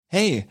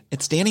Hey,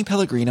 it's Danny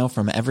Pellegrino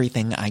from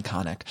Everything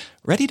Iconic.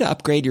 Ready to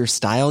upgrade your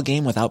style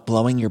game without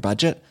blowing your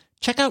budget?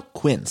 Check out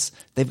Quince.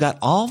 They've got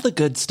all the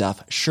good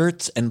stuff,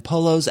 shirts and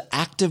polos,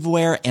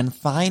 activewear, and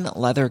fine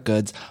leather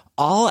goods,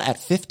 all at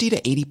 50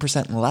 to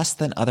 80% less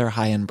than other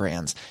high-end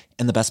brands.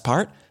 And the best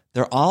part?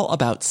 They're all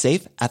about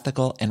safe,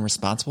 ethical, and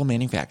responsible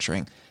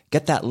manufacturing.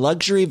 Get that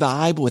luxury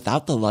vibe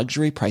without the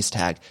luxury price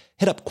tag.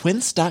 Hit up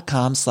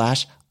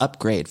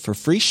quince.com/upgrade for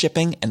free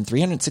shipping and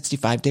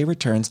 365-day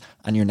returns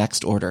on your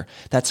next order.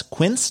 That's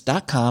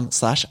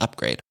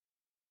quince.com/upgrade.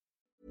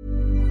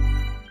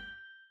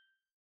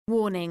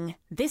 Warning,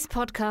 this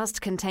podcast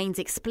contains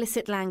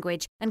explicit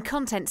language and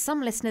content some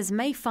listeners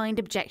may find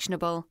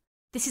objectionable.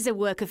 This is a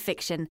work of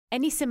fiction.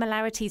 Any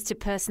similarities to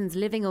persons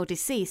living or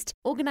deceased,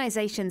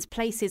 organizations,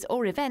 places,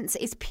 or events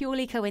is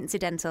purely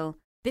coincidental.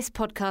 This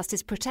podcast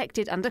is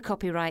protected under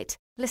copyright.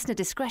 Listener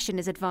discretion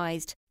is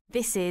advised.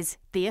 This is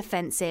The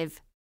Offensive.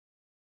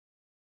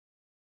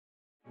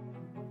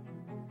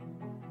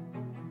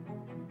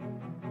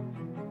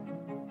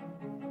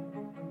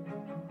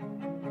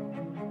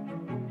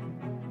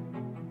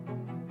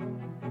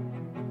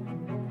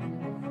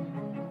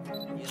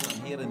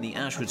 Here in the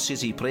Ashwood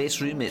City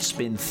press room, it's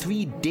been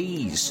 3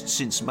 days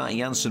since Matty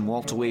Jansen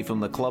walked away from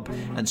the club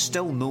and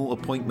still no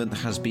appointment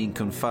has been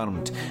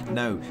confirmed.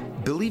 Now,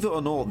 believe it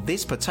or not,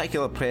 this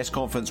particular press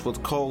conference was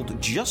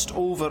called just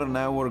over an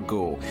hour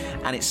ago,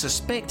 and it's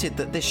suspected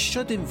that this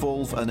should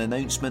involve an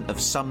announcement of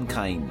some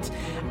kind.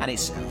 And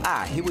it's,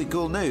 here we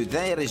go now.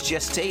 There is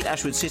Jess Tate,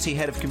 Ashwood City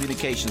Head of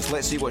Communications.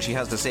 Let's see what she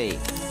has to say.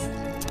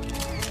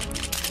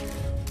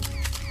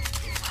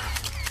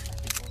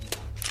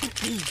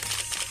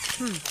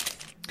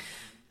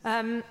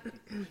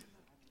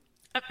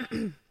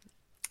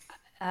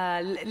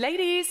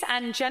 Ladies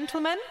and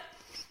gentlemen,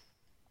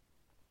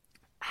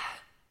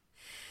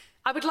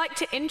 I would like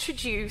to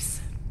introduce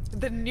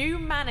the new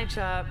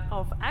manager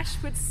of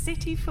Ashwood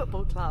City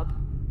Football Club,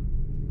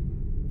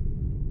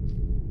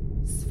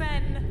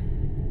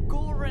 Sven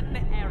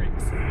Goran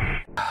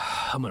Eriksson.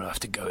 I'm gonna have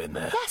to go in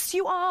there. Yes,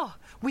 you are.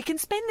 We can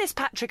spin this,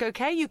 Patrick,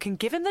 okay? You can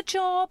give him the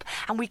job,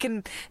 and we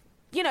can,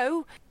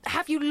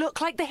 have you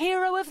look like the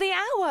hero of the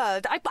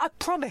hour. I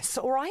promise,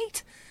 all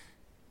right?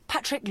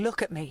 Patrick,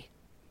 look at me.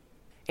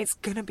 It's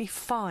gonna be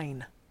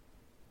fine.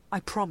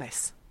 I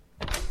promise.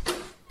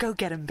 Go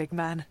get him, big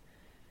man.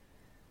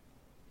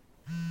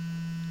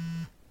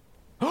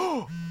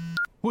 Oh!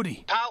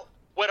 Woody. Pal,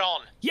 we're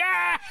on.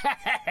 Yes!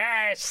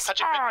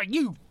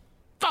 You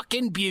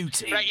fucking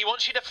beauty. Right, he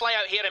wants you to fly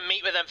out here and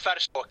meet with him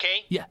first,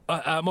 okay? Yeah,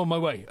 I'm on my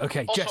way.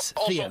 Okay, Jess,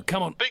 Theo,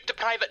 come on. Book the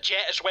private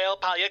jet as well,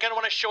 pal. You're going to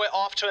want to show it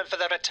off to him for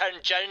the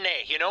return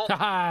journey, you know?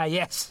 Haha,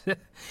 yes.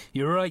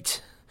 You're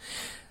right.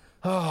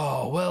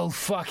 Oh, well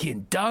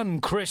fucking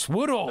done, Chris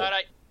Woodall. All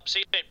right, see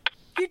you soon.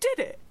 You did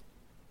it.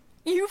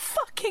 You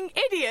fucking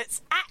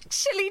idiots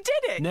actually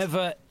did it.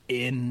 Never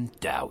in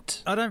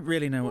doubt. I don't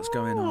really know what's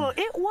going on.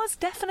 It was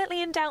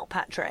definitely in doubt,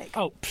 Patrick.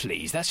 Oh,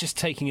 please, that's just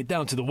taking it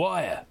down to the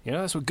wire.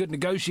 That's what good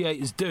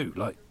negotiators do,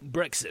 like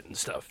Brexit and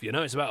stuff,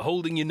 It's about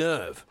holding your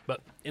nerve. But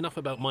enough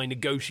about my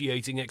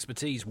negotiating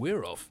expertise.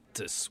 We're off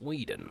to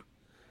Sweden.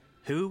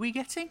 Who are we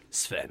getting?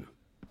 Sven.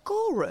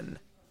 Goran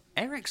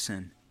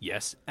Eriksson.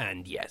 Yes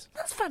and yes.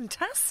 That's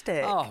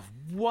fantastic. Oh,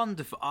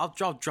 wonderful. I'll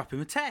drop him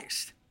a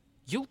text.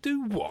 You'll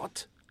do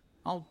what?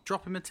 I'll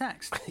drop him a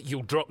text.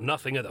 You'll drop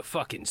nothing of the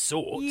fucking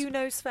sort. You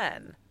know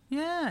Sven?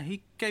 Yeah,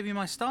 he gave me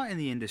my start in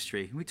the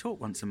industry. We talk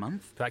once a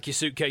month. Pack your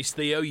suitcase,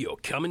 Theo. You're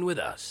coming with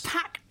us.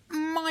 Pack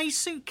my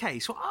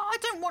suitcase? Well, I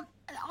don't want...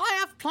 I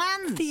have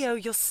plans. Theo,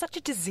 you're such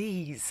a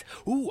disease.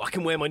 Ooh, I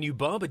can wear my new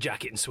barber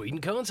jacket in Sweden,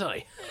 can't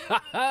I?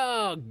 Ha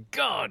ha!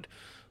 God!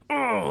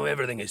 Oh,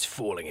 everything is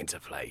falling into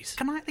place.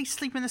 Can I at least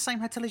sleep in the same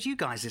hotel as you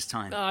guys this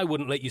time? I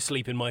wouldn't let you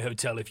sleep in my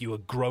hotel if you were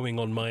growing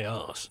on my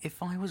arse.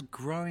 If I was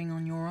growing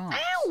on your arse?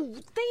 Ow!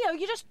 Theo,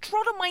 you just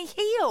trod on my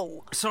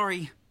heel.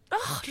 Sorry.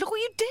 Ugh, look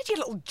what you did, you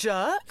little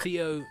jerk.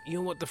 Theo,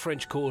 you're what the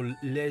French call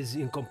les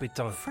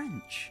incompetents.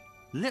 French?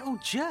 Little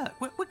jerk?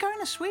 We're going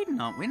to Sweden,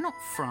 aren't we? Not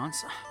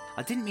France.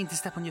 I didn't mean to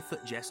step on your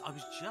foot, Jess. I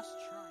was just trying...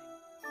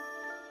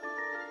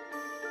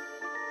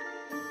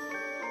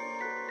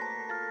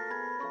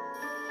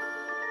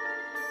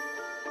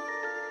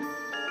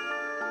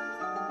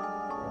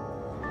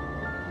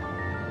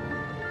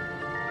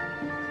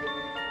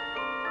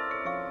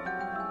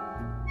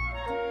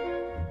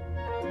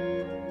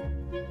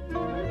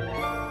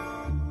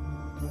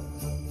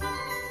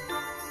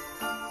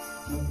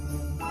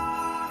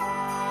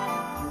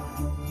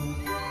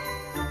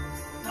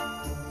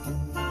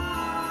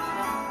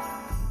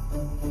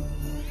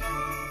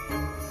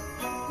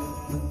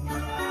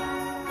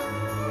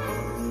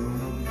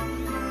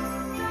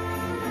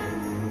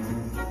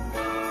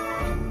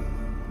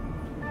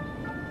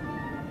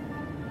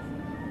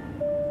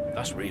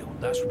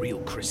 That's real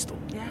crystal.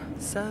 Yeah,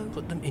 so?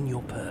 Put them in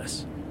your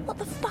purse. What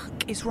the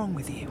fuck is wrong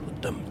with you?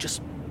 Put them,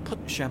 just put...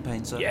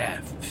 Champagne, sir? Yeah,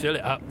 fill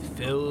it up.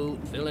 Fill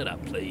it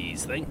up,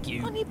 please. Thank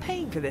you. Aren't you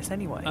paying for this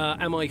anyway?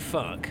 Am I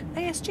fuck?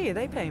 ASG, are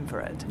they paying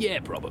for it? Yeah,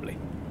 probably.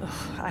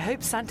 I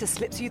hope Santa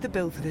slips you the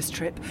bill for this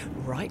trip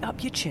right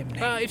up your chimney.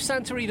 If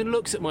Santa even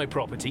looks at my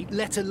property,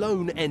 let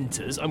alone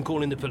enters, I'm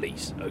calling the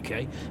police,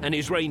 OK? And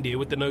his reindeer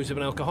with the nose of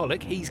an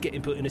alcoholic, he's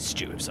getting put in a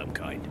stew of some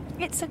kind.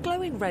 It's a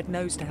glowing red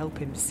nose to help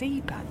him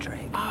see,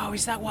 Patrick. Oh,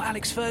 is that what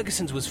Alex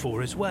Ferguson's was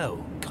for as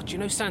well? God, you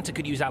know Santa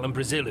could use Alan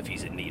Brazil if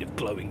he's in need of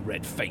glowing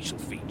red facial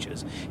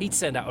features. He'd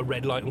send out a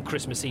red light on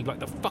Christmas Eve like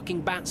the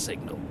fucking bat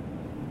signal.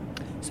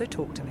 So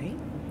talk to me.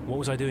 What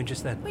was I doing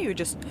just then? Well, you were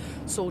just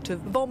sort of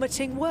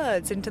vomiting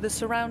words into the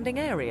surrounding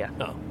area.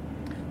 Oh.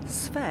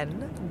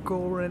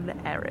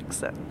 Sven-Goran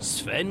Eriksson.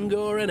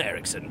 Sven-Goran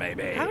Eriksson,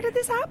 baby. How did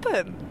this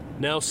happen?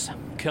 Nels,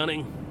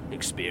 cunning,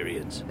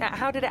 experience. Now,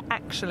 how did it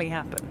actually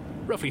happen?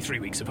 Roughly 3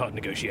 weeks of hard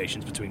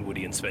negotiations between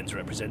Woody and Sven's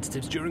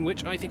representatives, during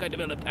which I think I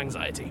developed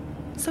anxiety.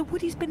 So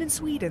Woody's been in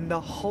Sweden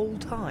the whole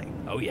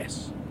time? Oh,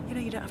 yes. You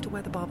know you don't have to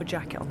wear the Barber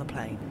jacket on the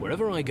plane.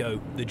 Wherever I go,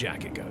 the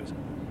jacket goes.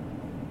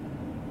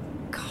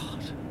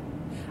 God,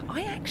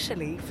 I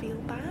actually feel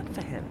bad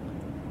for him.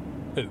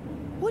 Who?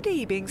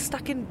 Woody being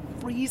stuck in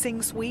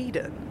freezing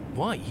Sweden.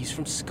 Why? He's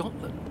from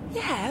Scotland.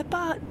 Yeah,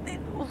 but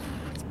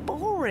it's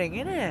boring,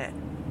 isn't it?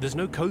 There's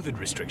no COVID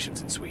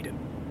restrictions in Sweden.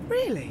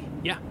 Really?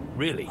 Yeah,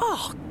 really.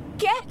 Oh,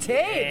 get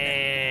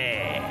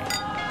in!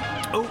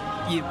 Yeah.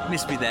 Oh, you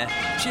missed me there.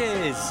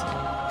 Cheers.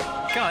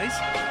 Guys,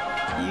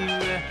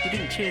 you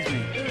didn't cheers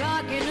me.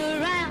 Rocking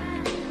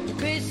around the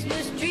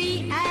Christmas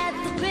tree at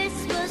the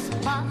Christmas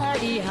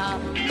party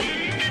hop.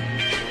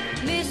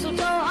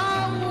 Mistletoe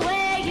hung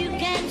where you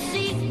can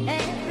see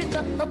every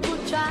couple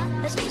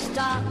tries to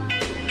stop.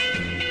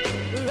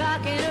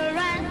 Rocking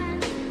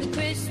around the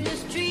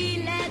Christmas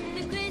tree, let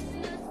the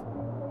Christmas...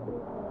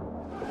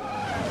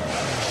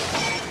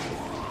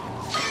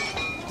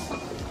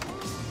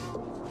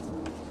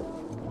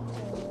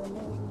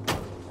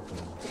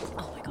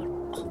 Oh my God.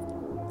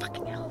 Oh,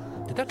 fucking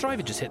hell. Did that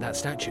driver just hit that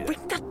statue?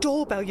 Ring that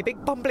doorbell, you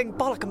big bumbling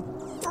bollock. I'm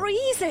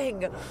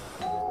freezing.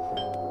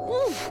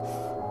 Oof.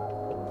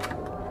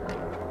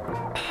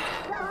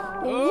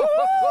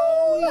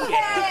 Oh,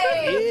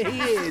 yeah. Here he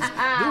is.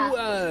 No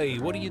way.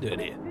 What are you doing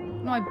here?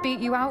 No, I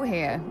beat you out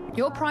here.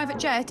 Your private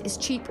jet is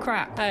cheap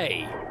crap.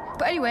 Hey.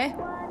 But anyway,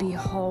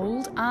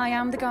 behold, I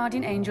am the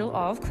guardian angel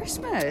of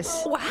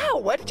Christmas. Wow,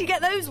 where did you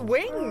get those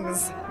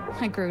wings?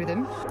 I grew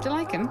them. Do you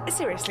like them?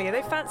 Seriously, are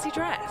they fancy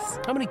dress?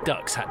 How many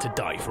ducks had to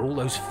die for all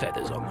those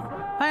feathers on them?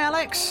 Hey,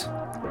 Alex.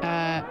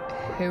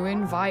 Who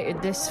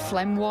invited this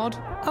phlegmwad?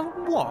 Oh,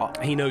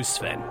 what? He knows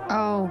Sven.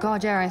 Oh,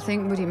 God, yeah, I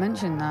think Woody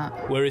mentioned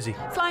that. Where is he?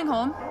 Flying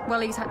home. Well,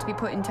 he's had to be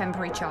put in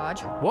temporary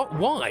charge. What?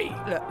 Why?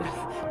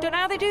 Look, don't know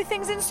how they do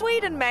things in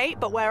Sweden, mate,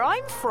 but where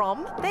I'm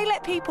from, they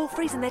let people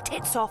freezing their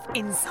tits off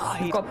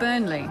inside. We've got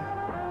Burnley.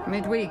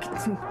 Midweek.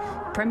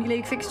 Premier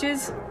League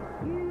fixtures.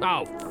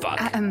 Oh, fuck.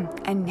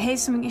 And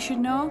here's something you should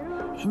know.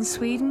 In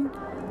Sweden,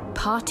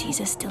 parties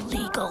are still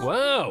legal.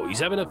 Wow, he's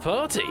having a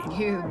party.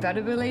 You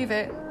better believe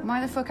it. Why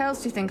the fuck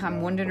else do you think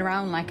I'm wandering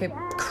around like a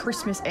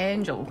Christmas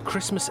angel?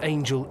 Christmas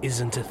angel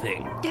isn't a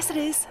thing. Yes, it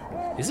is.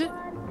 Is it?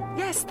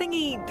 Yes,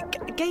 thingy.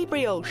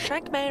 Gabriel,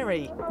 shag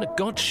Mary. No,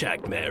 God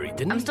shagged Mary,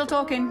 didn't I'm he? still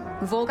talking.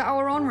 We've all got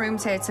our own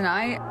rooms here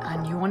tonight,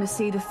 and you want to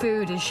see the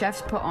food his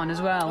chef's put on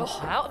as well.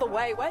 Oh, out of the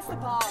way. Where's the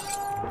bar?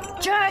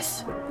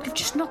 Jess! You've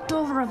just knocked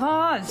over a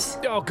vase.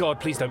 Oh, God,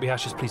 please don't be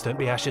ashes. Please don't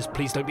be ashes.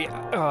 Please don't be...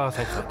 Oh,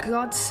 thank fuck. For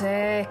God's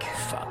sake.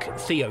 Fuck.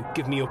 Theo,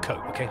 give me your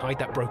coat, okay? Hide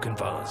that broken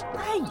vase.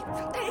 Hey,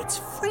 it's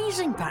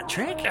freezing,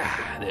 Patrick.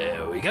 Ah,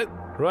 there we go.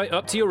 Right,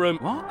 up to your room.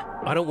 What?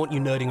 I don't want you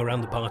nerding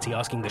around the party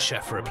asking the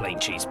chef for a plain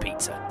cheese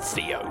pizza.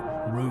 Theo,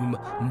 room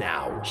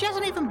now. She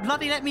hasn't even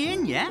bloody let me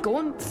in yet. Go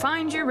and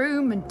find your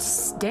room and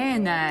stay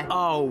in there.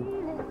 Oh,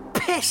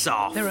 piss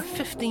off. There are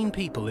 15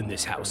 people in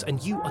this house,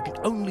 and you are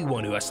the only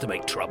one who has to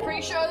make trouble.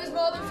 Pretty sure there's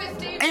more than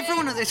 15.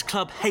 Everyone at this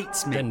club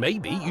hates me. Then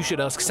maybe you should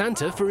ask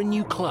Santa for a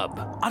new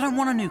club. I don't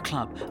want a new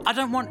club. I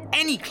don't want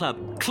any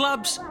club.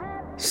 Clubs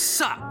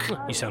suck.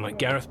 You sound like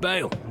Gareth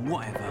Bale.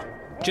 Whatever.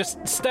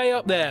 Just stay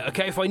up there,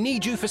 okay? If I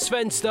need you for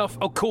Sven stuff,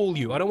 I'll call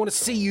you. I don't want to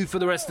see you for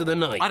the rest of the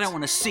night. I don't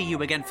want to see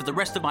you again for the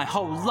rest of my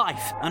whole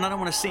life, and I don't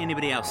want to see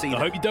anybody else either. I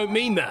hope you don't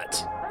mean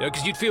that.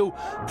 Because you'd feel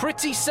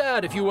pretty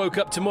sad if you woke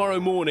up tomorrow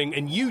morning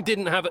and you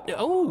didn't have a...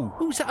 Oh,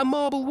 who's that, a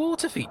marble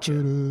water feature?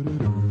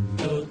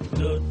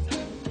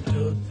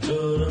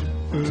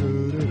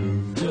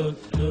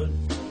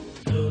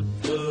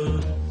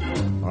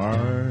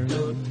 I'm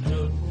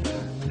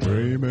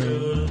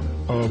dreaming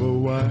of a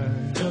white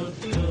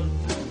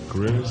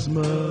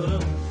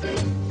Christmas,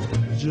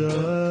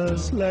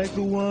 just like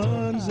the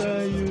ones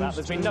I used to.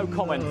 There's been no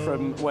comment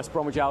from West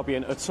Bromwich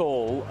Albion at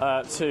all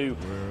to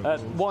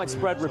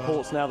widespread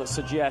reports now that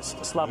suggest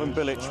Slaven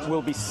Bilic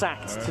will be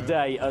sacked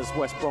today as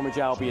West Bromwich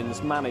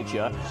Albion's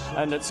manager.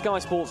 And at Sky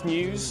Sports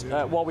News,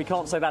 while we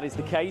can't say that is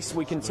the case,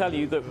 we can tell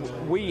you that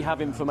we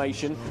have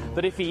information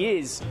that if he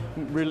is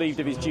relieved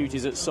of his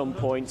duties at some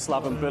point,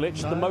 Slaven Bilic,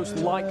 the most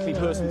likely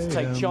person to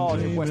take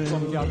charge of West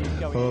Bromwich Albion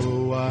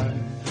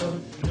going...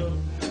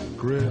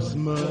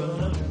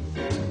 Christmas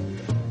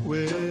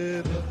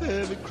with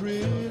heavy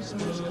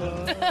Christmas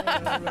card.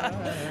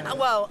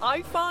 Well,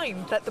 I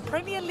find that the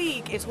Premier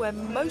League is where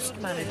most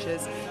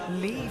managers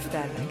leave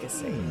their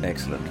legacy.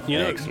 Excellent. You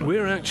know, Excellent.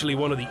 we're actually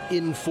one of the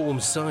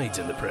informed sides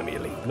in the Premier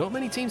League. Not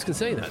many teams can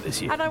say that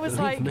this year. And I was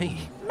Believe like,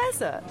 me.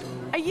 Meza,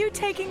 are you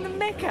taking the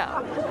mick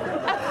up?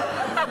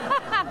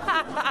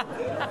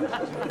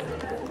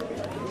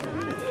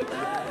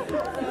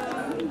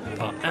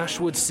 Our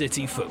Ashwood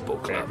City Football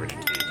Club.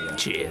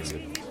 Cheers.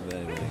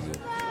 Very, very good.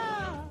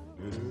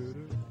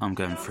 I'm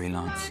going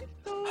freelance.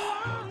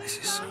 This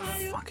is so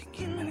fucking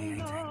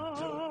humiliating.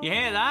 You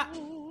hear that?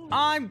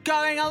 I'm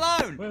going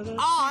alone!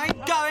 I'm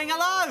going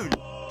alone!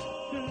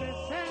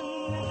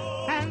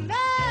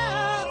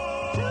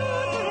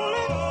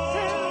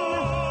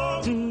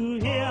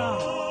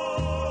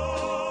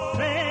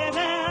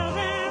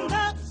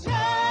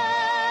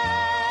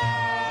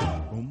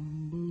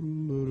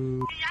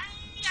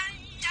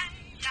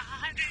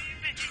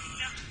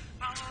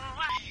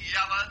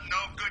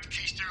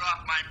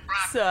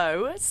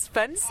 So,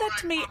 Sven said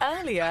to me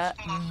earlier,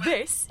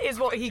 this is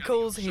what he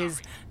calls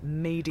his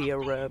media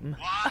room.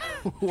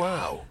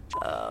 Wow.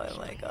 Oh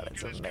my god,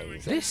 it's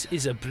amazing. This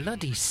is a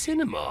bloody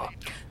cinema.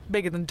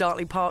 Bigger than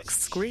Dartley Park's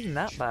screen,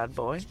 that bad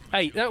boy.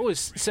 Hey, that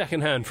was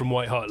second-hand from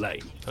White Hart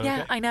Lane. Okay?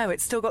 Yeah, I know.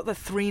 It's still got the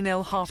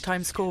 3-0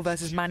 half-time score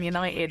versus Man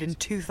United in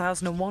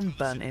 2001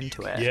 burnt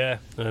into it. Yeah,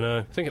 I know.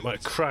 I think it might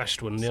have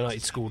crashed when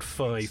United scored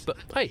 5. But,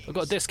 hey, I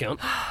got a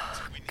discount.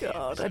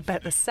 God, I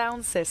bet the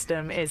sound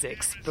system is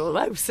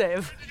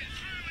explosive.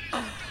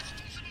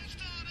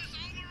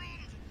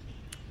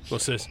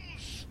 What's this?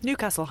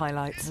 Newcastle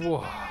highlights.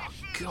 Whoa,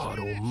 God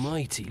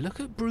almighty. Look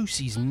at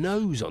Brucey's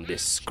nose on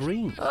this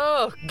screen.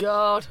 Oh,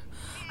 God.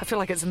 I feel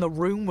like it's in the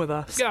room with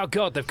us. Oh,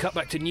 God, they've cut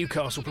back to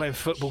Newcastle playing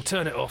football.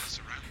 Turn it off.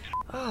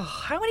 Oh,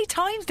 how many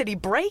times did he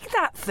break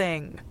that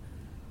thing?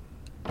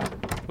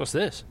 What's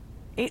this?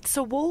 It's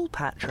a wall,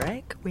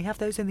 Patrick. We have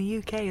those in the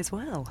UK as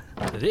well.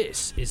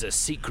 This is a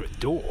secret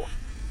door.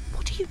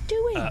 What are you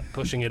doing?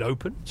 Pushing it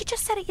open. You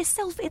just said it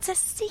yourself. It's a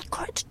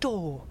secret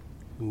door.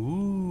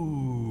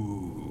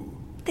 Ooh.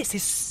 This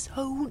is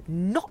so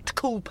not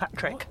cool,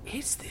 Patrick. What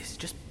is this?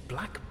 Just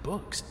black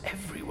books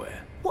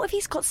everywhere. What if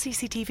he's got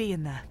CCTV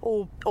in there?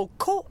 Or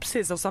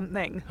corpses or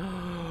something?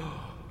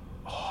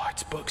 Oh,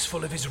 it's books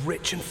full of his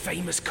rich and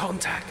famous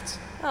contacts.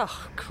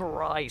 Oh,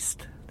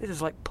 Christ. This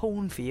is like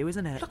porn for you,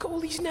 isn't it? Look at all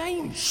these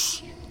names.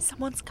 Shh.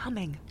 Someone's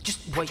coming.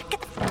 Just wait.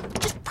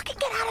 Just fucking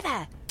get out of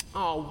there.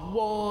 Oh,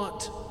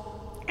 what?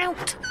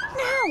 Out.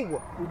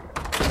 Now.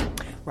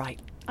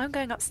 Right. I'm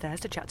going upstairs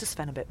to chat to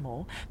Sven a bit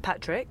more.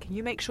 Patrick,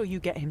 you make sure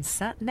you get him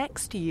sat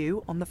next to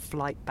you on the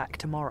flight back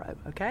tomorrow,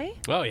 okay?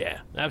 Oh, yeah,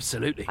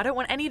 absolutely. I don't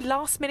want any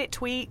last-minute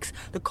tweaks.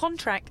 The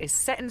contract is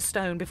set in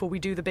stone before we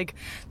do the big,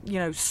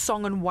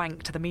 song and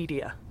wank to the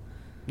media.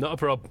 Not a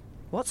prob.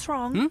 What's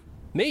wrong?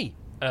 Me?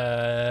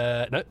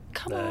 No.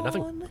 Come on.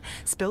 Nothing.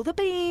 Spill the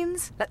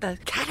beans. Let the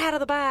cat out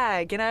of the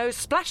bag,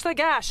 splash the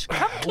gash.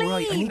 Come clean. All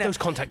right, I need those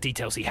contact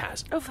details he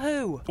has. Of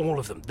who? All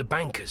of them. The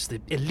bankers, the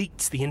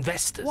elites, the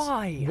investors.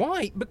 Why?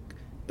 Why?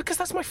 Because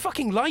that's my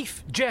fucking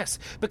life, Jess.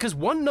 Because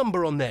one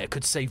number on there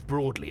could save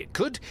Broadly. It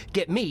could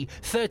get me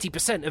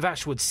 30% of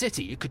Ashwood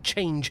City. It could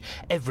change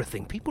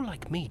everything. People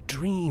like me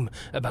dream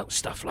about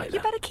stuff like that.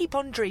 You better keep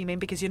on dreaming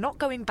because you're not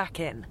going back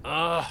in.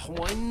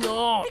 Why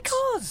not?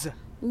 Because...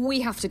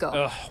 We have to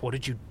go. What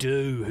did you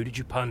do? Who did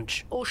you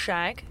punch? Or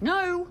shag?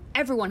 No,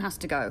 everyone has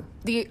to go.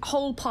 The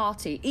whole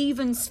party,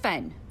 even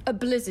Sven. A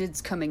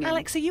blizzard's coming in.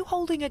 Alex, are you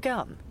holding a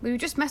gun? We were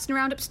just messing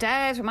around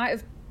upstairs. We might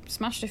have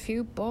smashed a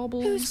few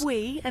baubles. Who's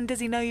we, and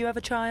does he know you have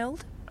a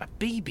child? A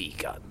BB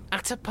gun?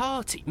 At a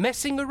party?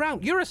 Messing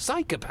around? You're a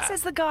psychopath.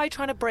 Says the guy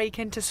trying to break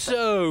into...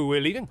 So, we're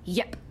leaving?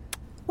 Yep.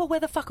 Well,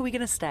 where the fuck are we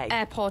going to stay?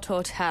 Airport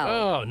hotel.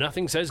 Oh,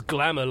 nothing says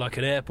glamour like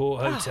an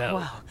airport hotel. Oh,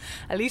 well,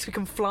 at least we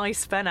can fly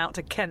Sven out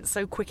to Kent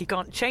so quick he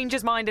can't change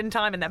his mind in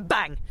time and then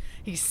bang!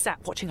 He's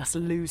sat watching us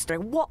lose through.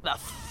 What the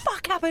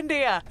fuck happened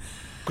here?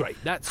 Great,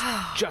 that's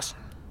just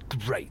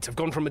great. I've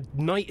gone from a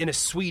night in a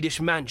Swedish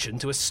mansion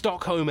to a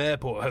Stockholm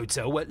airport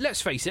hotel where,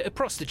 let's face it, a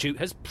prostitute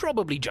has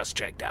probably just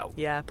checked out.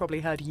 Yeah,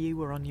 probably heard you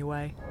were on your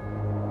way.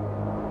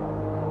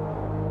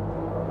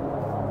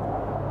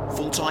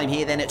 Full time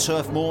here then at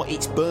Turf Moor,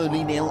 it's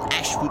Burnley 0,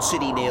 Ashwood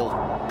City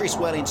 0. Chris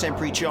Well in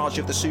temporary charge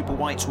of the Super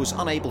Whites was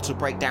unable to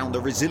break down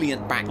the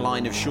resilient back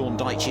line of Sean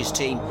Dyche's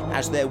team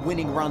as their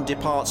winning run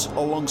departs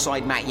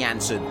alongside Matt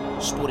Jansen.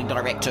 Sporting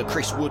director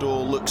Chris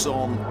Woodall looks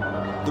on.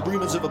 The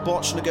rumours of a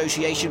botched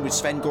negotiation with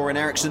Sven-Goran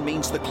Eriksson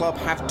means the club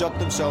have dug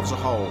themselves a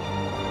hole.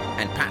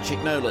 And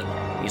Patrick Nolan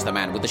is the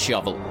man with the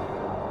shovel.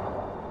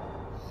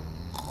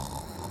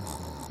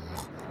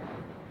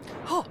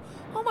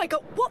 Oh my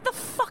god, what the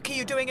fuck are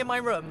you doing in my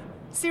room?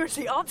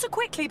 Seriously, answer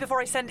quickly before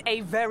I send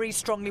a very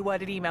strongly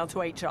worded email to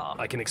HR.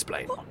 I can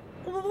explain.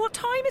 What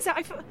time is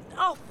it?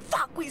 Oh,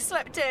 fuck, we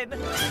slept in.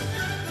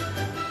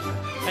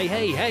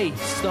 Hey,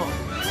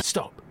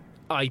 stop.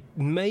 I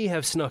may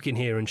have snuck in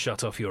here and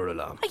shut off your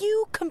alarm. Are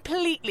you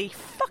completely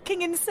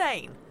fucking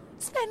insane?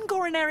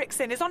 Sven-Goran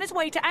Eriksson is on his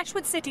way to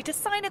Ashwood City to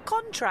sign a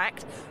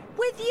contract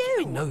with you.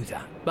 I know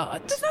that,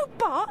 but... There's no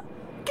but.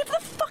 Get to the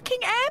fucking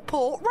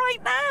airport right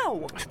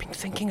now! I've been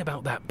thinking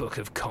about that book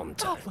of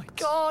contacts. Oh my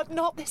God,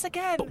 not this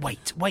again! But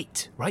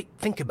wait, right?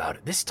 Think about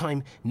it. This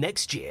time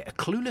next year, a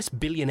clueless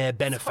billionaire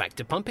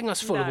benefactor pumping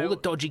us full of all the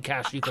dodgy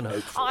cash you can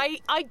hope for.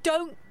 I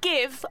don't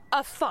give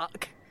a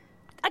fuck.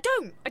 I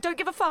don't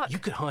give a fuck. You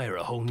could hire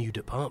a whole new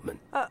department.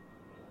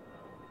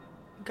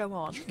 Go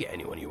on. You can get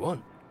anyone you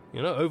want.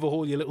 You know,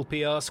 overhaul your little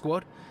PR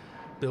squad,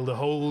 build a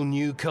whole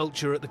new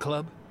culture at the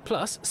club.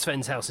 Plus,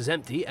 Sven's house is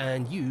empty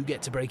and you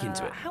get to break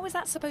into it. How is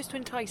that supposed to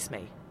entice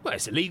me? Well,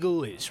 it's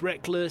illegal, it's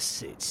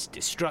reckless, it's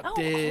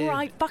destructive. Oh, all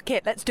right, fuck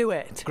it, let's do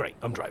it. Great,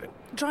 I'm driving.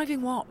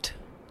 Driving what?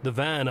 The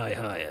van I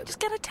hired. Just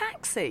get a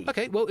taxi.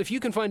 Okay, well, if you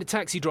can find a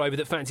taxi driver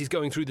that fancies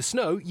going through the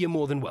snow, you're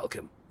more than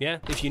welcome. Yeah?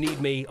 If you need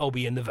me, I'll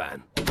be in the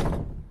van.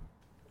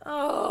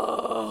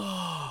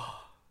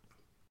 Oh.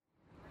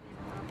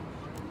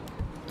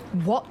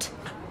 What?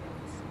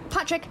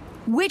 Patrick,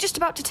 we're just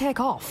about to take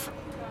off.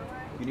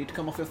 You need to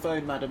come off your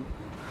phone, madam.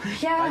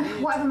 Yeah,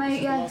 whatever,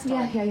 mate. Yeah.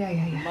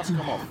 You must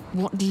come off.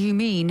 What do you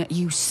mean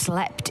you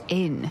slept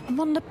in? I'm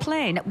on the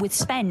plane with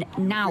Sven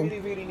now. You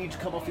really need to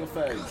come off your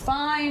phone.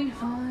 Fine.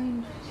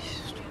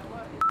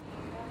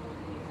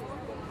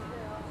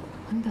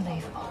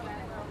 Unbelievable.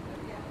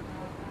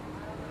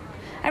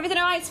 Everything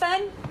all right,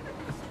 Sven?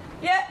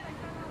 Yeah.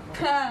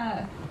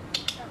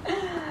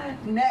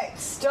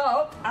 Next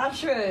stop,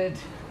 Ashford.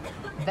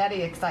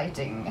 Very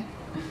exciting.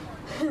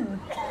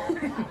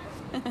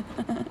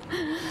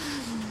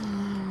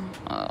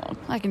 Oh,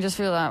 I can just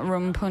feel that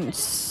rum punch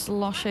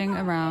sloshing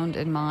around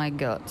in my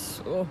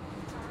guts. Oh.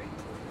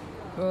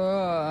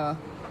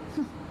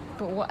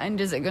 But what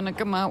end is it going to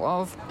come out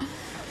of?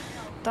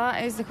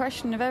 That is the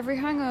question of every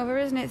hangover,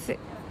 isn't it?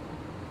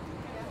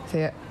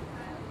 Theo?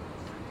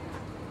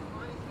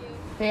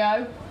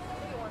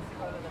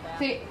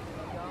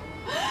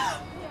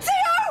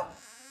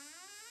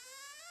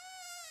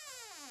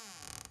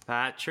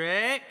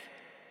 Patrick?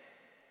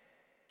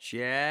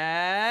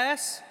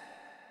 Jess?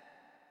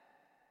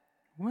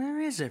 Where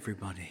is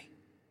everybody?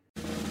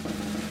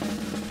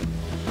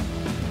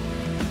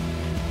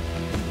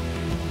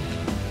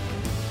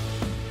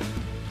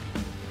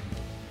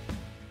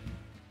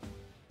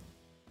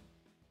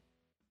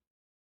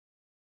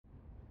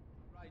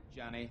 Right,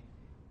 Johnny.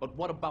 But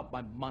what about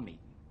my money?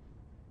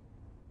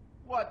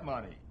 What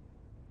money?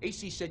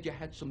 AC said you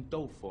had some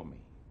dough for me.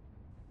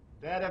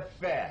 That a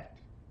fact.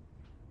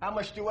 How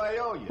much do I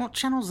owe you? What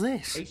channel's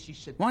this? AC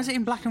said... Why is it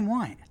in black and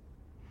white?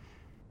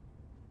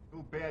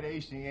 Too bad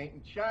AC ain't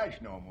in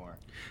charge no more.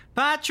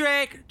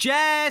 Patrick!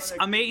 Jess!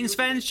 I'm eating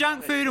Sven's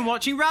junk food and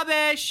watching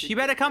rubbish! You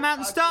better come out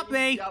and stop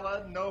me!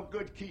 Yella, no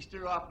good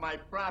keister off my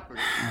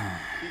property.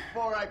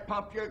 Before I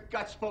pump your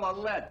guts full of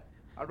lead.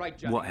 All right,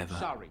 Johnny. Whatever. I'm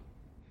sorry.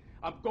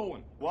 I'm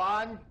going.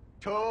 1,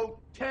 2,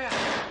 10.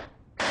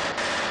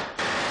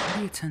 How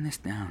do you turn this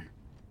down?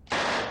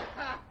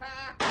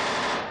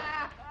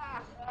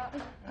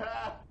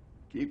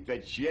 Keep the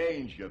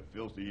change, you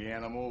filthy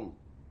animal.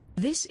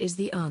 This is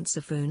the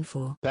answer phone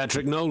for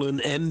Patrick Nolan,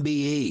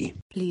 MBE.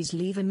 Please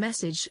leave a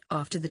message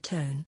after the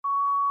tone.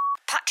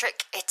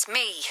 Patrick, it's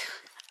me.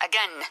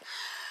 Again.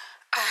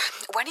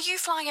 When are you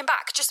flying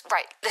back?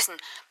 Right, listen.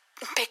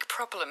 Big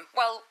problem.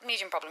 Well,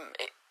 medium problem.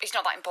 It's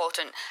not that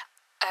important.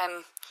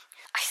 I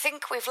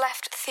think we've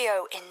left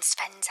Theo in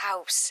Sven's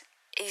house.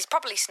 He's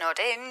probably snowed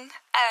in.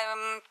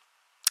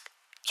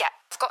 Yeah,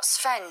 I've got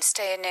Sven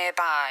staying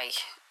nearby,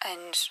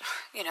 and,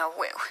 you know,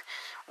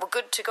 we're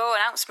good to go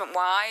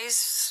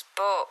announcement-wise,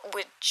 but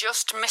we're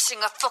just missing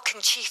a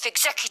fucking chief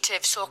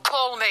executive, so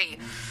call me.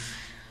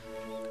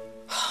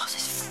 Oh,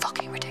 this is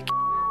fucking ridiculous.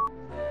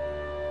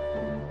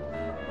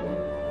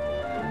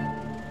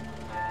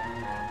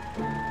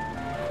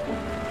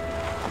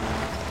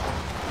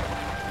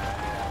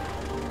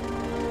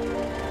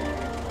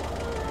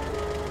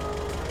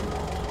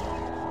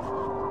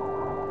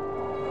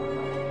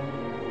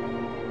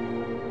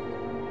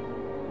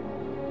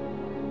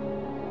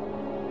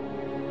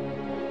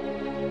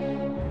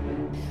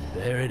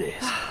 There it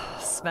is.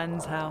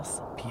 Sven's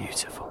house.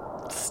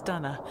 Beautiful.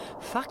 Stunner.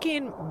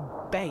 Fucking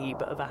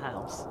babe of a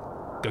house.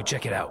 Go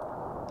check it out.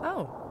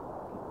 Oh.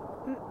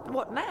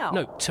 What now?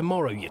 No,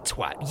 tomorrow, you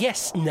twat.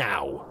 Yes,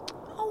 now.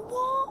 Oh,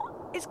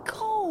 what? It's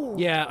cold.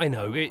 Yeah, I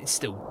know. It's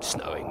still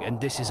snowing, and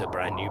this is a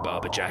brand new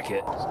Barber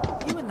jacket.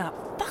 You in that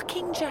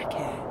fucking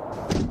jacket.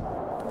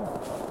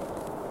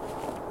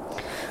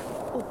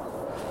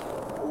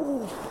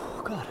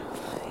 Oh, God.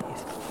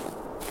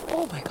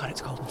 Oh, my God,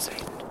 it's cold and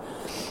safe.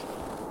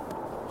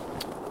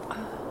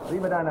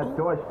 Leave it on the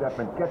doorstep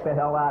and get the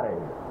hell out of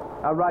here.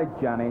 All right,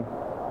 Johnny.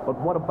 But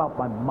what about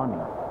my money?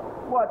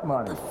 What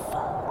money?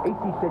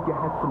 AC said you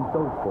had some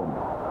dough for me.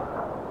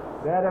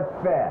 That a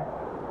fact.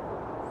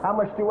 How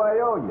much do I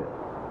owe you?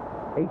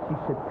 AC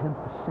said 10%.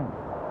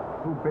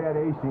 Too bad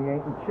AC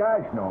ain't in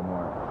charge no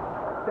more.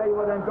 Tell you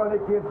what I'm gonna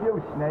give you,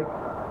 Snake.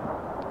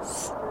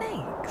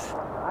 Snakes?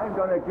 I'm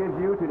gonna give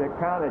you to the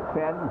count of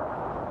 10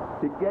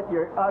 to get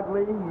your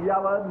ugly,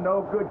 yellow,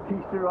 no good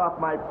keister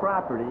off my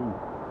property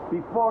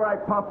before I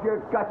pump your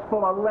guts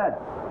full of lead.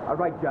 All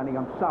right, Johnny,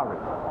 I'm sorry.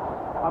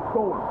 I'm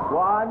going.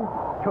 1,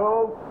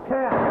 to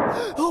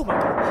 10. Oh my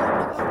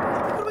God.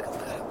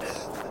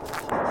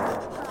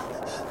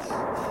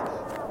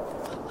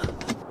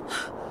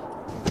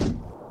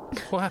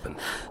 What happened?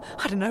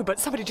 I don't know, but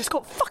somebody just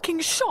got fucking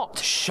shot.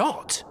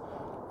 Shot?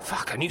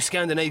 Fuck, I knew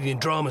Scandinavian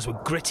dramas were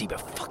gritty,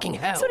 but fucking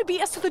hell. Somebody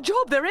beat us to the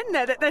job. They're in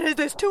there.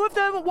 There's two of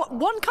them.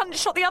 One cunt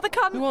shot the other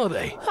cunt. Who are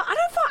they? I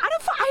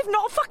have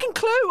not a fucking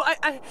clue.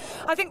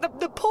 I think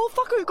the poor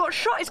fucker who got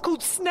shot is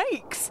called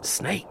Snakes.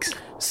 Snakes?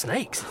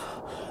 Snakes?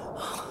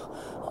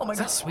 Oh my Is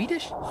God. that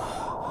Swedish?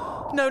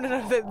 No,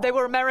 they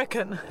were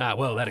American. Ah,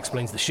 well, that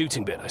explains the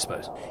shooting bit, I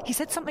suppose. He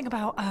said something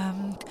about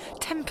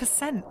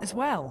 10% as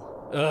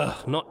well.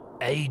 Ugh, not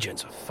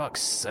agents, for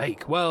fuck's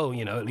sake. Well,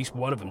 you know, at least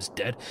one of them's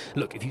dead.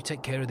 Look, if you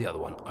take care of the other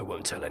one, I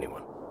won't tell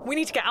anyone. We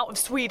need to get out of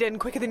Sweden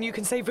quicker than you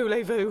can say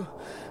voulez-vous.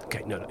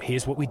 Okay, no,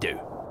 here's what we do.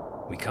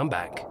 We come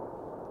back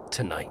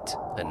tonight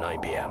at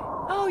 9 p.m.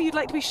 Oh, you'd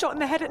like to be shot in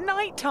the head at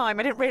night time.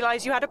 I didn't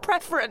realise you had a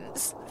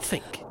preference.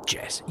 Think,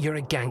 Jess, you're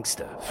a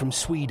gangster from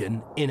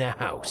Sweden in a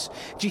house.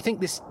 Do you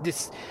think this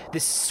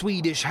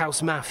Swedish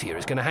house mafia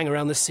is going to hang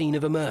around the scene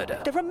of a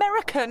murder? They're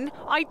American,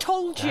 I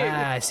told you.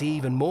 Ah, see,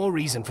 even more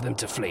reason for them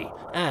to flee.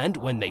 And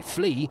when they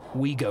flee,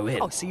 we go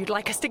in. Oh, so you'd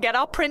like us to get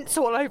our prints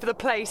all over the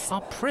place?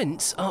 Our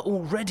prints are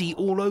already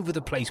all over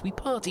the place. We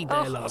partied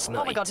there last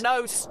night. Oh my God,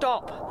 no,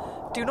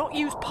 stop. Do not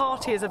use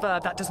party as a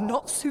verb. That does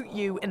not suit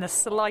you in the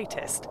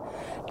slightest.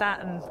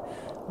 That and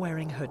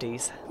wearing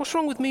hoodies. What's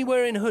wrong with me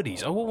wearing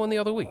hoodies? I wore one the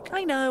other week.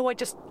 I know, I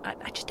just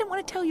didn't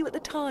want to tell you at the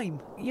time.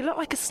 You look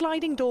like a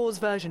sliding doors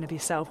version of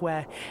yourself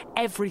where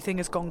everything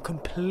has gone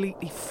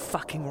completely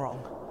fucking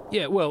wrong.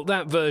 Yeah, well,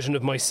 that version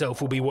of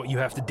myself will be what you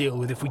have to deal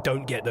with if we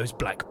don't get those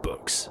black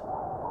books.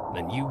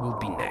 Then you will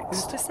be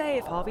next. Who's to say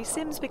if Harvey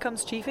Sims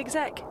becomes chief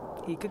exec?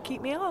 He could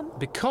keep me on.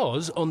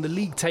 Because on the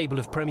league table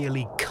of Premier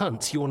League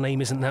cunts, your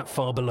name isn't that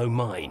far below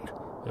mine.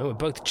 You know, we're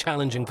both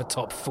challenging for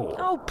top 4.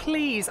 Oh,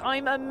 please,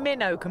 I'm a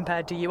minnow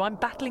compared to you. I'm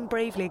battling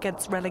bravely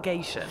against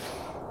relegation.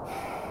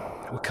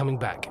 We're coming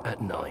back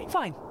at 9.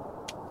 Fine.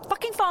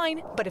 Fucking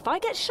fine. But if I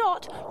get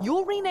shot,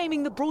 you're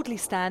renaming the Broadley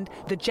stand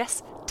the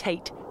Jess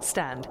Tate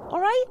stand. All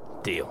right?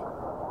 Deal.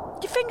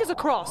 Your fingers are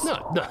crossed.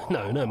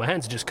 No, my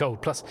hands are just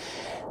cold. Plus,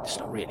 that's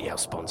not really how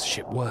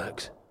sponsorship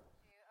works.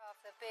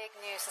 Big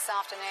news this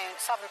afternoon.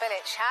 Slaven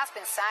Bilic has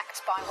been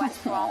sacked by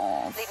West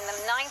Brom, leaving them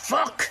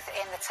 19th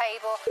in the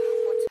table.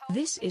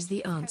 This is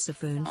the answer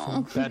phone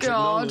for Patrick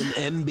Nolan,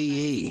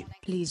 MBE.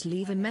 Please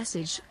leave a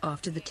message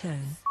after the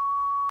tone.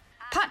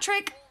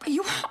 Patrick, are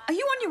you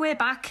on your way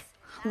back?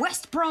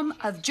 West Brom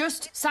have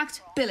just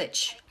sacked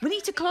Bilic. We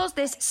need to close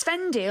this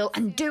Sven deal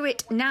and do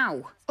it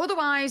now.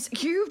 Otherwise,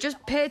 you've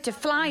just paid to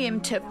fly him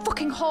to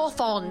fucking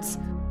Hawthorns.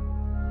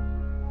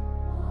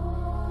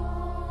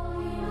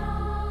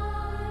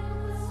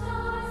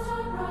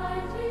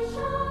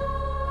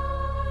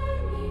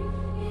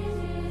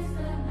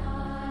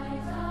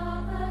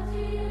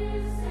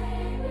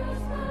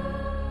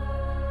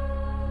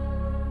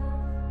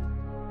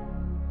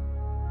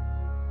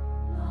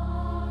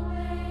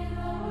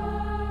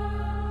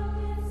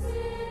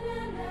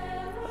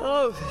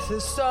 Oh,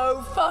 this is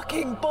so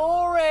fucking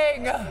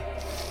boring.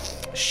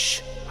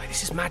 Shh. Wait,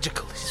 this is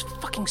magical. This is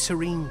fucking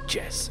serene,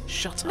 Jess.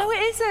 Shut up. No, it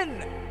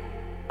isn't.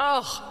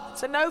 Oh,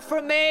 it's a no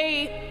from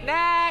me.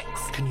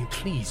 Next. Can you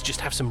please just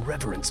have some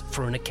reverence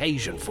for an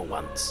occasion for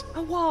once?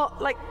 Oh,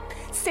 what? Like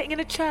sitting in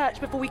a church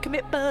before we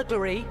commit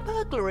burglary?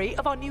 Burglary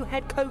of our new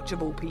head coach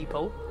of all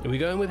people? Are we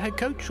going with head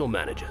coach or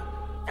manager?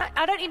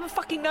 I don't even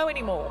fucking know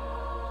anymore.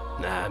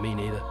 Nah, me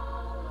neither.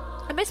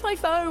 I miss my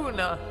phone.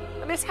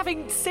 I miss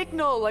having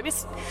signal. I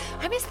miss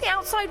the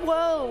outside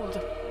world.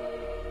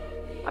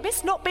 I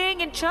miss not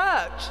being in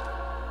church.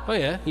 Oh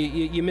yeah,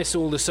 you miss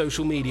all the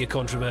social media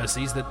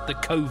controversies, the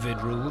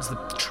COVID rules, the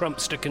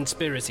Trumpster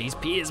conspiracies,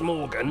 Piers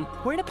Morgan.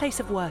 We're in a place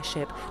of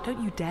worship.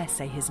 Don't you dare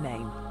say his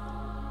name.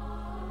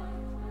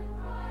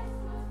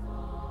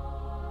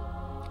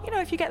 You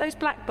know, if you get those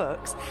black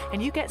books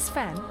and you get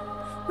Sven,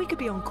 we could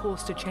be on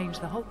course to change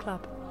the whole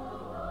club.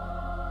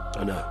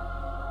 I know.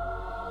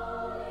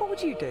 What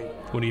would you do?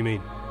 What do you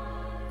mean?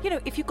 You know,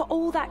 if you got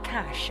all that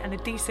cash and a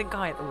decent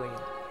guy at the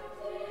wheel.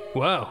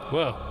 Wow,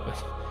 well,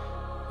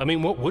 I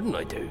mean, what wouldn't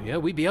I do? Yeah,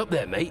 we'd be up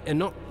there, mate, and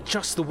not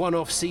just the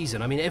one-off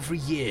season. I mean, every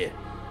year.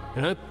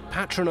 You know,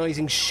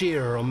 patronising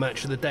Shearer on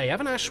Match of the Day.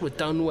 Haven't Ashworth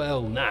done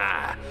well?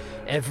 Nah.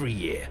 Every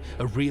year,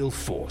 a real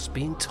force,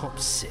 being top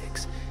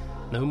 6.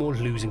 No more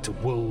losing to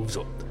Wolves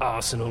or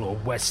Arsenal or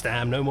West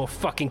Ham. No more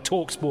fucking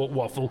TalkSport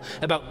waffle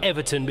about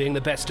Everton being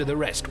the best of the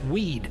rest.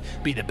 We'd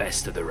be the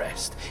best of the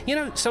rest. You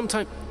know,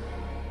 sometimes...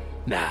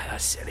 Nah,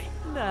 that's silly.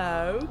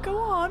 No, go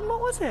on. What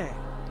was it?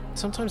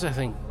 Sometimes I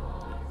think...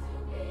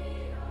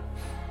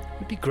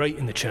 We'd be great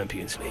in the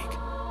Champions League.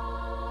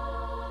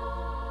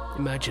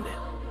 Imagine it.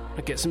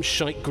 I'd get some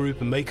shite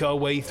group and make our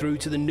way through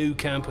to the Nou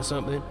Camp or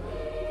something.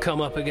 Come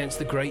up against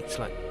the greats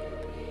like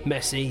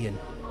Messi and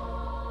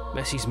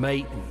Messi's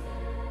mate and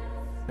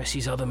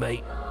Messi's other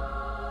mate.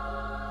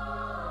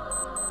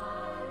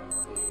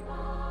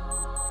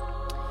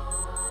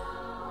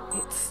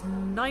 It's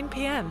 9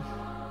 p.m.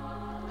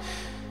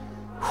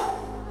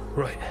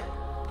 Right.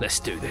 Let's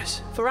do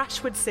this. For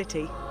Ashwood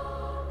City.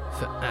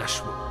 For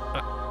Ashwood.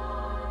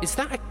 Is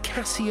that a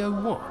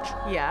Casio watch?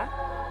 Yeah.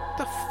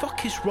 The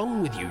fuck is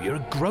wrong with you? You're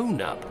a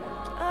grown-up.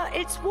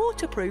 It's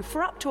waterproof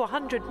for up to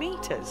 100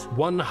 metres.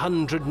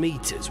 100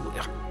 metres?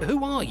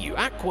 Who are you?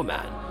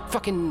 Aquaman?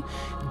 Fucking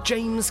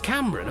James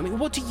Cameron? I mean,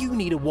 what do you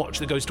need a watch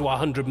that goes to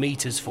 100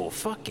 metres for?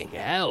 Fucking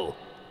hell.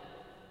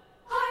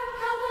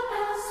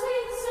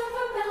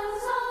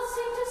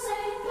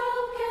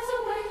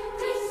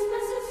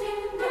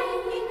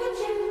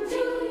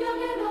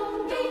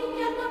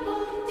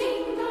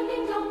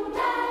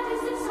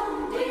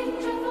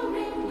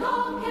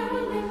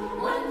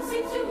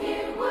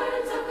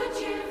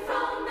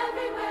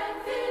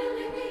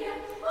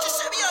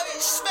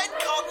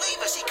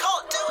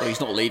 Well, he's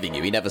not leaving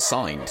you. He never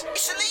signed.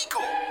 It's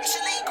illegal. It's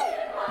illegal.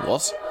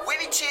 What? We're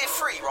in Tier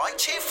 3, right?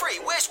 Tier 3.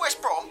 Where's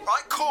West Brom?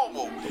 Right?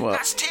 Cornwall. Well,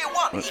 that's Tier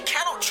 1. He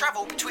cannot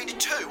travel between the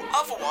two.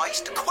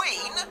 Otherwise, the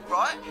Queen,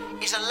 right,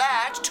 is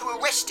allowed to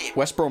arrest him.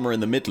 West Brom are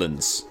in the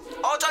Midlands.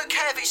 I don't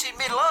care if it's in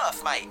Middle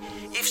Earth, mate.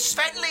 If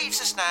Sven leaves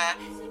us now,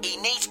 he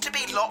needs to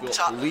be locked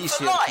up Police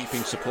for here life.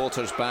 keeping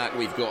supporters back.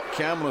 We've got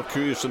camera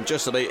crews from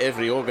just about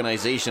every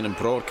organisation and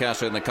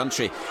broadcaster in the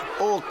country,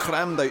 all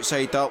crammed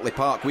outside Dartley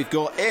Park. We've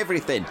got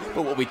everything,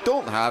 but what we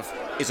don't have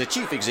is a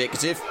chief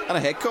executive and a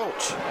head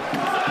coach.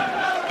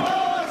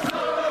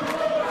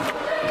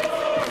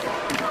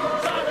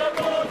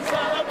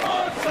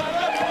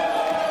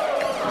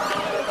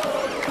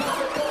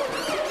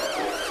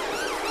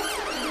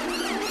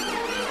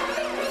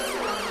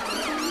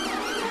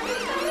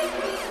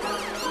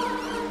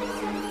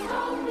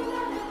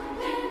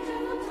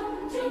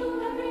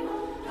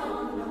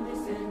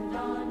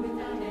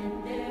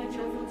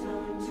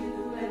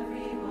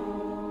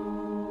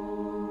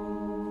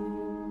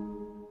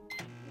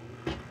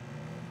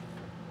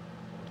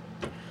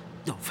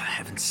 Oh, for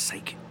heaven's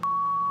sake.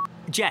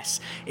 Jess,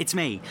 it's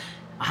me.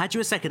 I had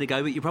you a second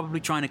ago, but you're probably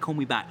trying to call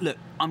me back. Look,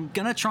 I'm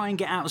going to try and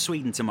get out of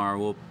Sweden tomorrow,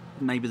 or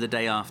maybe the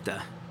day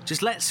after.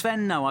 Just let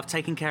Sven know I've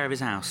taken care of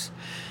his house.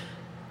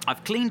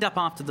 I've cleaned up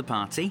after the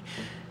party.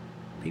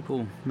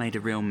 People made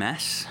a real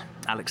mess.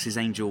 Alex's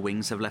angel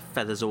wings have left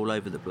feathers all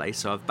over the place,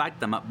 so I've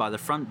bagged them up by the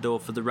front door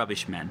for the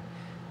rubbish men.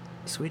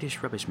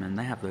 Swedish rubbish men,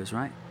 they have those,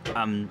 right?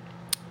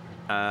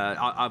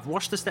 I've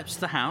washed the steps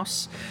to the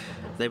house.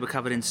 They were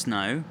covered in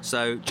snow,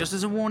 so just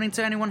as a warning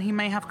to anyone he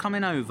may have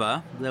coming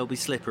over, they'll be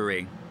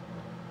slippery.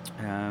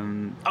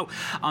 I'm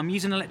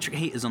using electric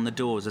heaters on the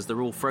doors as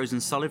they're all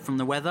frozen solid from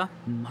the weather.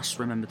 Must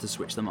remember to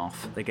switch them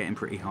off. They're getting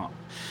pretty hot.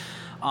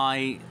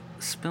 I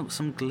spilt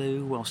some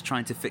glue whilst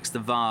trying to fix the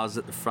vase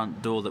at the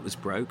front door that was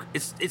broke.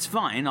 It's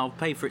fine. I'll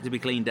pay for it to be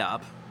cleaned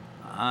up.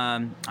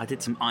 I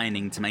did some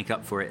ironing to make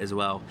up for it as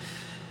well.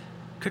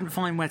 Couldn't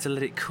find where to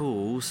let it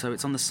cool, so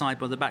it's on the side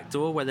by the back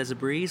door where there's a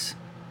breeze.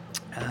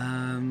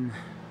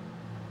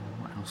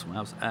 What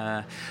else?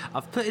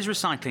 I've put his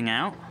recycling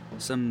out.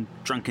 Some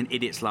drunken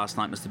idiots last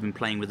night must have been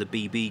playing with a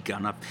BB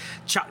gun. I've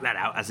chucked that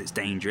out as it's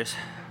dangerous.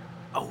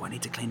 Oh, I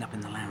need to clean up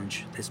in the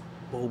lounge. There's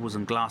baubles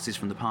and glasses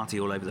from the party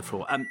all over the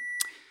floor.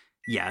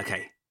 Yeah,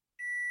 okay.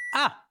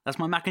 That's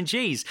my mac and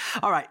cheese.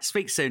 All right,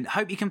 speak soon.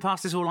 Hope you can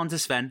pass this all on to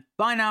Sven.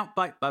 Bye now.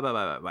 Bye.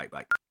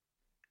 Bye.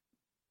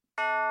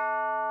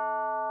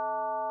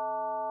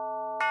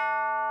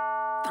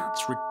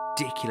 That's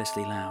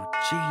ridiculously loud.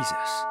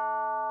 Jesus.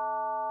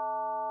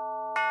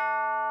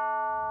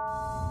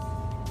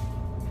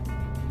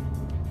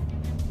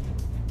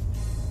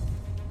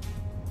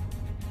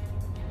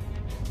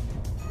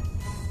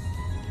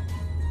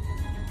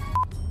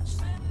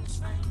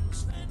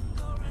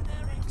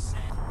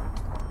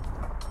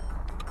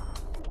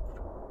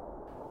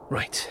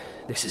 Right,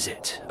 this is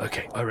it.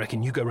 Okay, I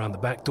reckon you go round the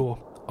back door,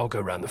 I'll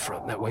go round the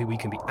front. That way we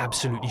can be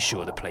absolutely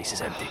sure the place is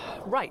empty.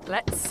 Right,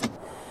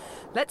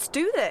 let's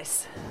do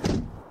this.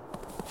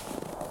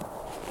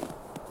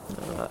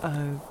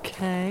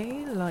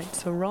 Okay,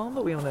 lights are on,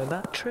 but we all know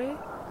that trick.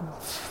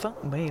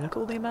 Fuck me, look at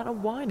all the amount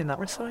of wine in that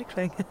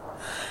recycling.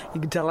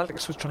 You can tell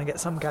Alex was trying to get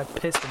some guy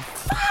pissed and...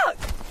 Fuck!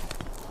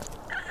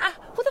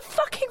 What the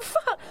fucking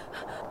fuck?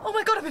 Oh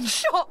my god, I've been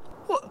shot!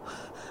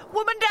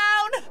 Woman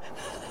down!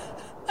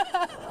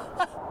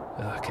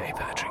 Okay,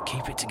 Patrick,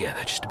 keep it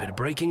together. Just a bit of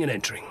breaking and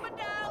entering.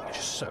 It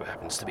just so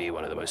happens to be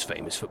one of the most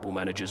famous football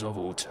managers of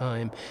all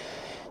time.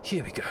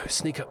 Here we go.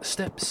 Sneak up the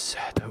steps.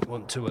 Don't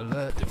want to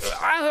alert...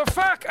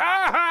 fuck!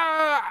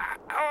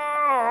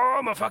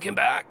 Oh, my fucking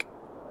back.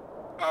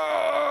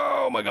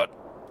 Oh, my God.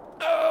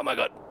 Oh, my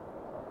God.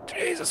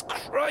 Jesus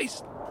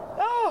Christ.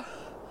 Oh,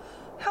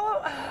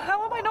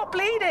 how am I not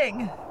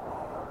bleeding?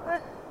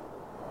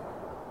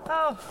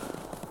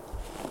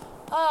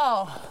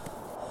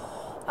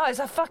 Oh, it's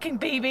a fucking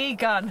BB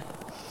gun.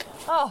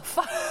 Oh,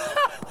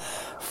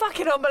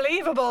 fucking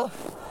unbelievable.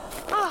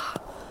 Oh,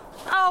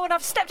 and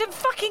I've stepped in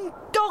fucking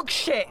dog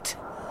shit.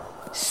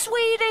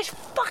 Swedish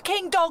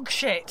fucking dog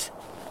shit.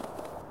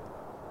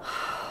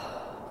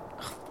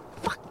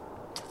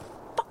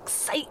 Fuck's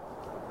sake.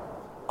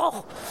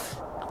 Oh,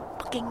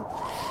 fucking...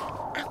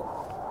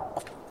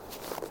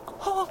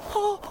 Ow.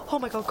 Oh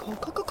my God, go.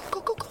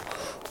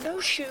 no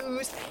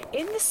shoes,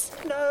 in the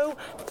snow.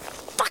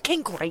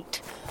 Fucking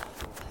great.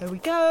 There we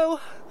go.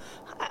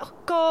 Oh,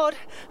 God.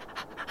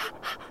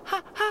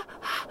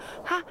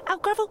 Oh,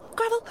 gravel.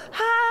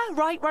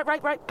 Right.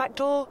 Back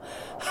door.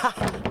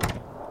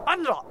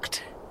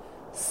 Unlocked.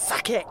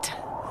 Suck it.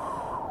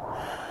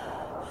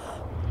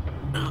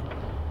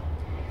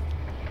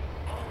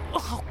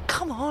 Oh,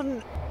 come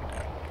on.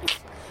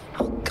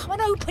 Oh, come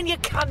on, open, you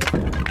cunt.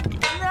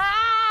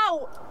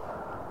 No!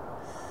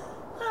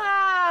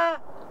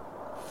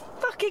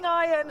 Fucking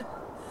iron.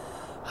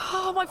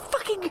 Oh, my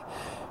fucking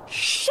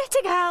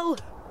shitting hell.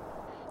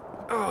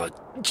 Oh,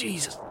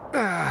 Jesus.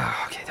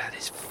 Okay, that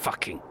is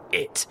fucking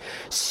it.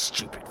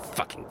 Stupid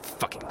fucking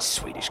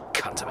Swedish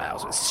cunt of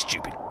ours with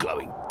stupid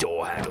glowing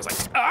door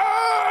handles.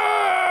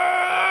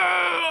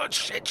 Oh,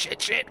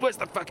 shit. Where's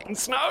the fucking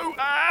snow?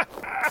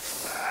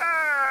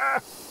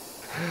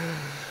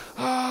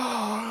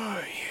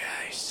 Oh,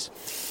 yes.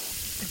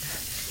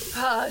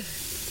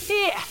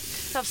 Here,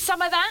 have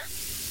some of that.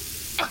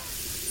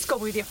 Let's go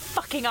with your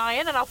fucking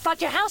iron and I'll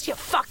flood your house, you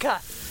fucker.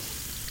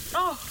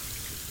 Oh.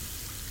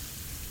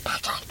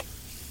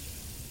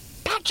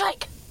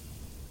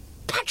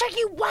 Patrick,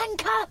 you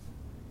wanker!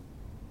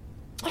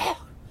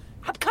 Oh,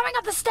 I'm coming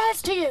up the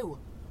stairs to you.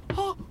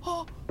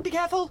 Oh, be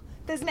careful.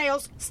 There's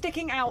nails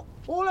sticking out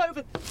all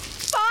over.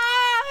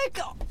 Fuck!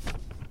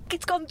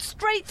 It's gone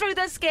straight through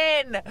the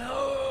skin.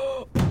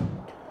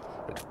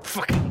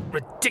 Fucking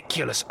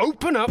ridiculous.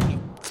 Open up,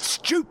 you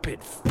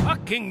stupid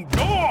fucking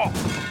door!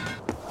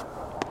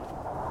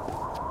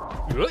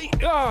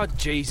 Oh,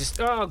 Jesus.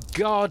 Oh,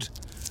 God.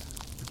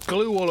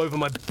 Glue all over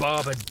my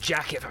Barber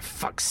jacket, for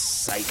fuck's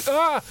sake.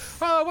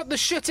 What the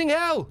shitting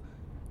hell?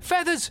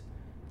 Feathers!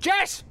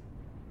 Jess,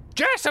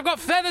 I've got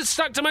feathers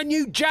stuck to my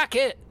new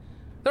jacket.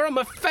 They're on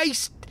my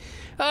face.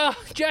 Oh,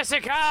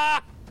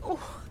 Jessica!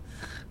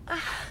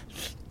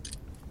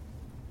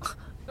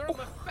 They're on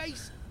my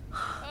face.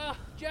 Oh,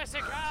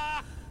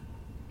 Jessica!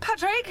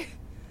 Patrick?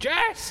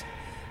 Jess!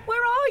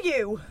 Where are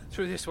you?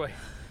 Through this way.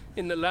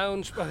 In the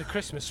lounge by the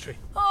Christmas tree.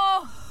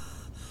 Oh,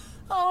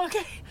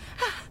 okay.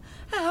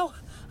 Ow.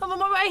 I'm on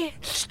my way.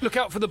 Just look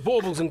out for the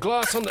baubles and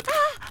glass on the...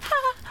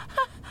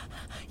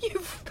 You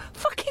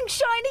fucking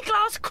shiny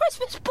glass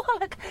Christmas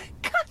bollock.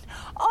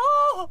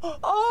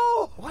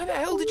 Oh. Why the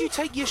hell did you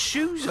take your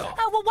shoes off?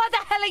 Oh, well, why the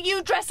hell are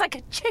you dressed like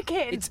a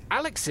chicken? It's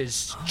Alex's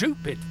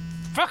stupid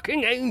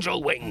fucking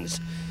angel wings.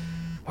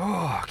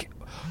 Oh, okay.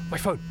 My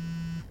phone.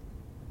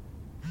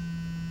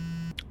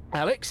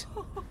 Alex?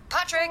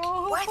 Patrick,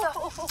 where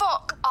the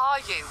fuck are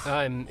you?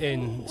 I'm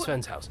in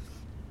Sven's house.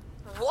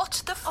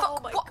 What the fuck? Oh,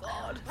 my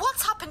God.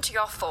 What's happened to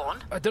your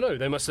phone? I don't know.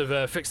 They must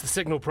have fixed the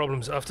signal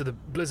problems after the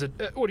blizzard.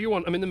 What do you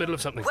want? I'm in the middle of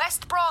something.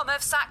 West Brom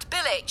have sacked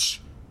Bilic.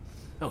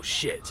 Oh,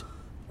 shit.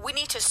 We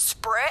need to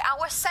spray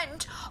our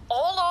scent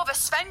all over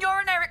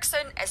Sven-Göran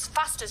Eriksson as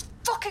fast as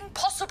fucking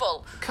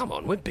possible. Come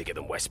on, we're bigger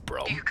than West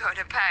Brom. You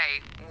gotta pay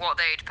what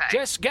they'd pay.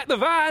 Jess, get the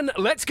van.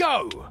 Let's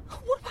go.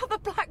 What about the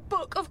Black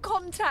Book of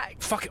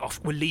Contact? Fuck it off.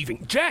 We're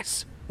leaving.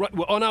 Jess! Right,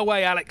 we're on our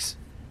way, Alex.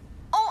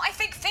 Oh, I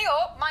think Theo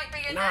might be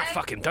in there.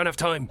 Fuck him. Don't have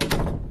time.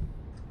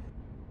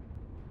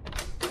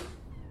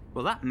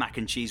 Well, that mac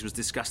and cheese was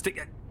disgusting.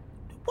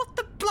 What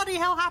the bloody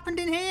hell happened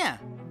in here?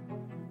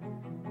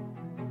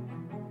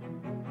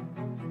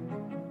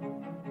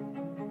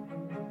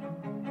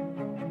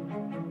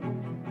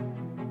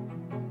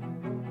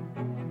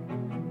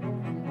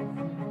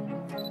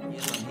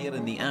 Here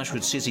in the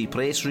Ashwood City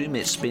press room,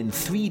 it's been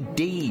 3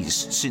 days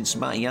since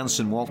Matty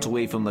Jansen walked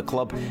away from the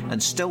club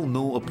and still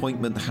no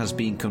appointment has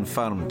been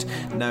confirmed.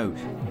 Now,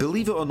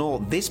 believe it or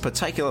not, this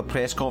particular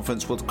press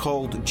conference was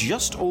called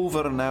just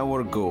over an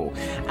hour ago,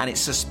 and it's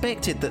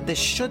suspected that this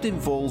should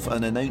involve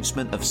an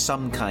announcement of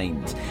some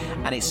kind.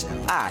 And it's...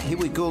 here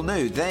we go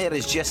now. There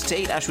is Jess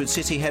Tate, Ashwood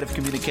City Head of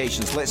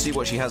Communications. Let's see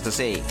what she has to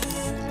say.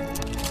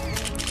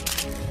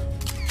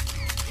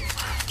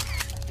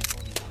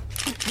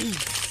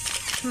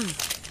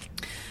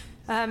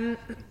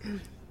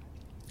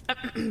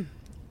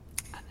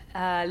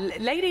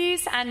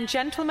 Ladies and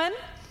gentlemen,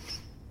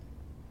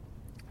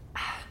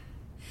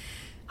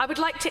 I would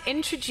like to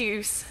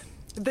introduce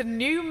the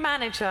new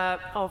manager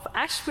of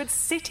Ashwood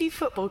City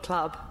Football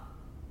Club,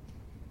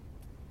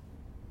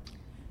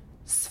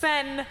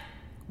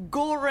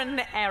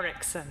 Sven-Göran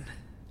Eriksson.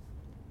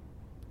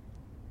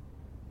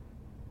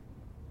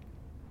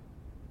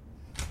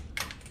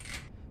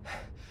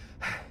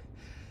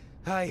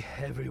 Hi,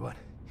 everyone.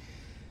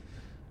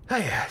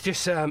 Hey,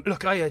 just,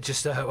 look, I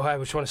just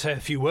want to say a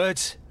few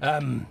words.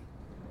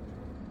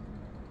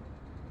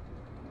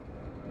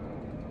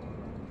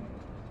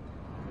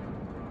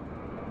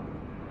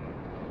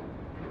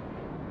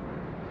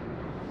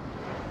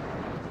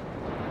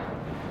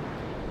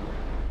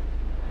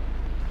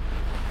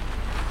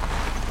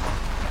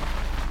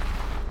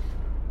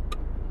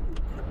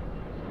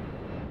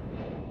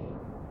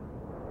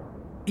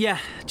 Yeah,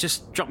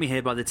 just drop me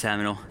here by the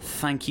terminal.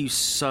 Thank you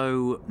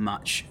so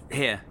much.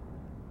 Here.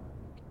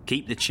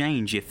 Keep the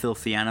change, you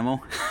filthy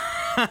animal.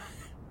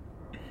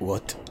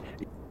 What?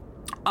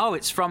 Oh,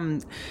 it's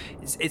from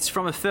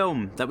a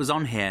film that was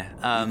on here.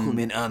 You call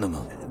me an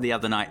animal. The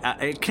other night.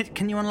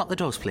 Can you unlock the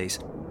doors, please?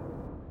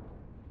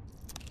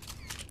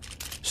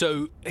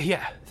 So,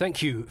 yeah,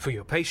 thank you for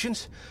your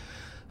patience.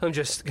 I'm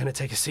just going to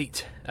take a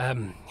seat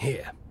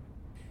here.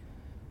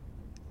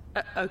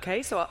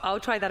 Okay, so I'll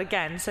try that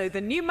again. So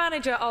the new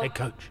manager of... Head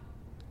coach.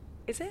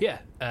 Is it? Yeah,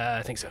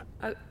 I think so.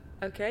 Oh,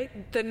 okay.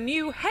 The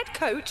new head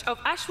coach of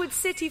Ashwood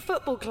City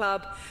Football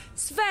Club,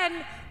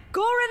 Sven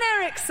Goran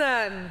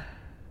Eriksson.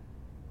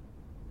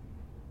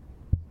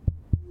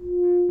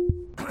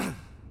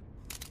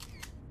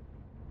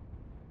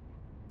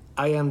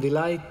 I am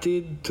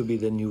delighted to be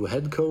the new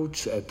head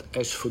coach at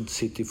Ashwood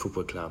City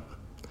Football Club.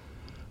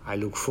 I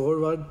look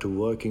forward to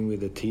working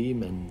with the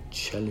team and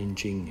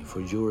challenging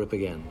for Europe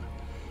again.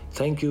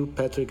 Thank you,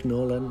 Patrick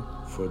Nolan,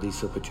 for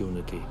this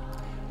opportunity.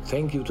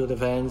 Thank you to the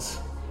fans.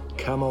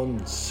 Come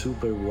on,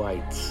 Super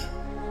Whites.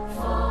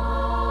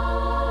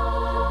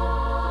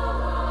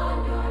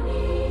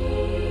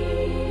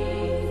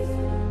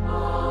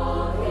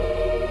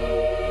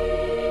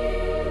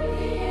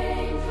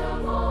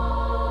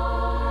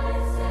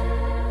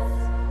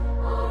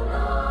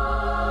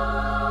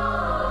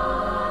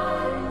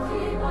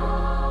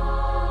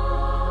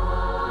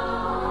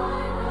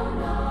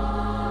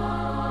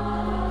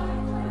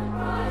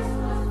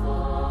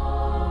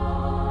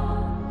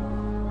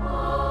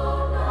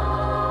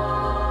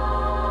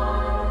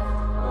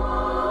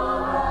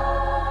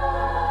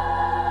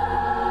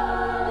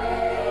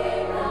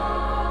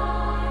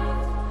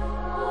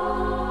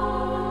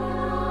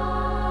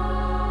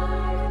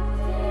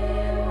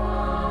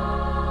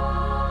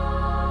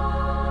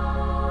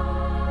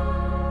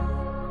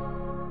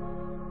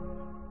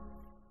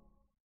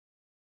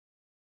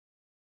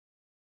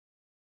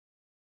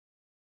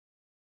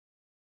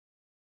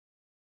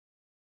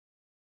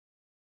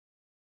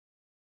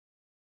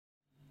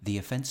 The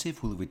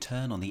offensive will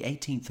return on the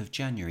 18th of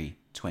January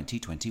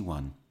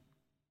 2021.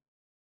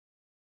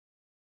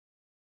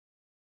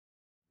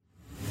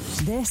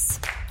 This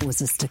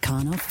was a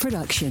Stakhanov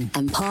production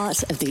and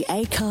part of the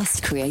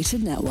Acast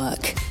Creative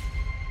Network.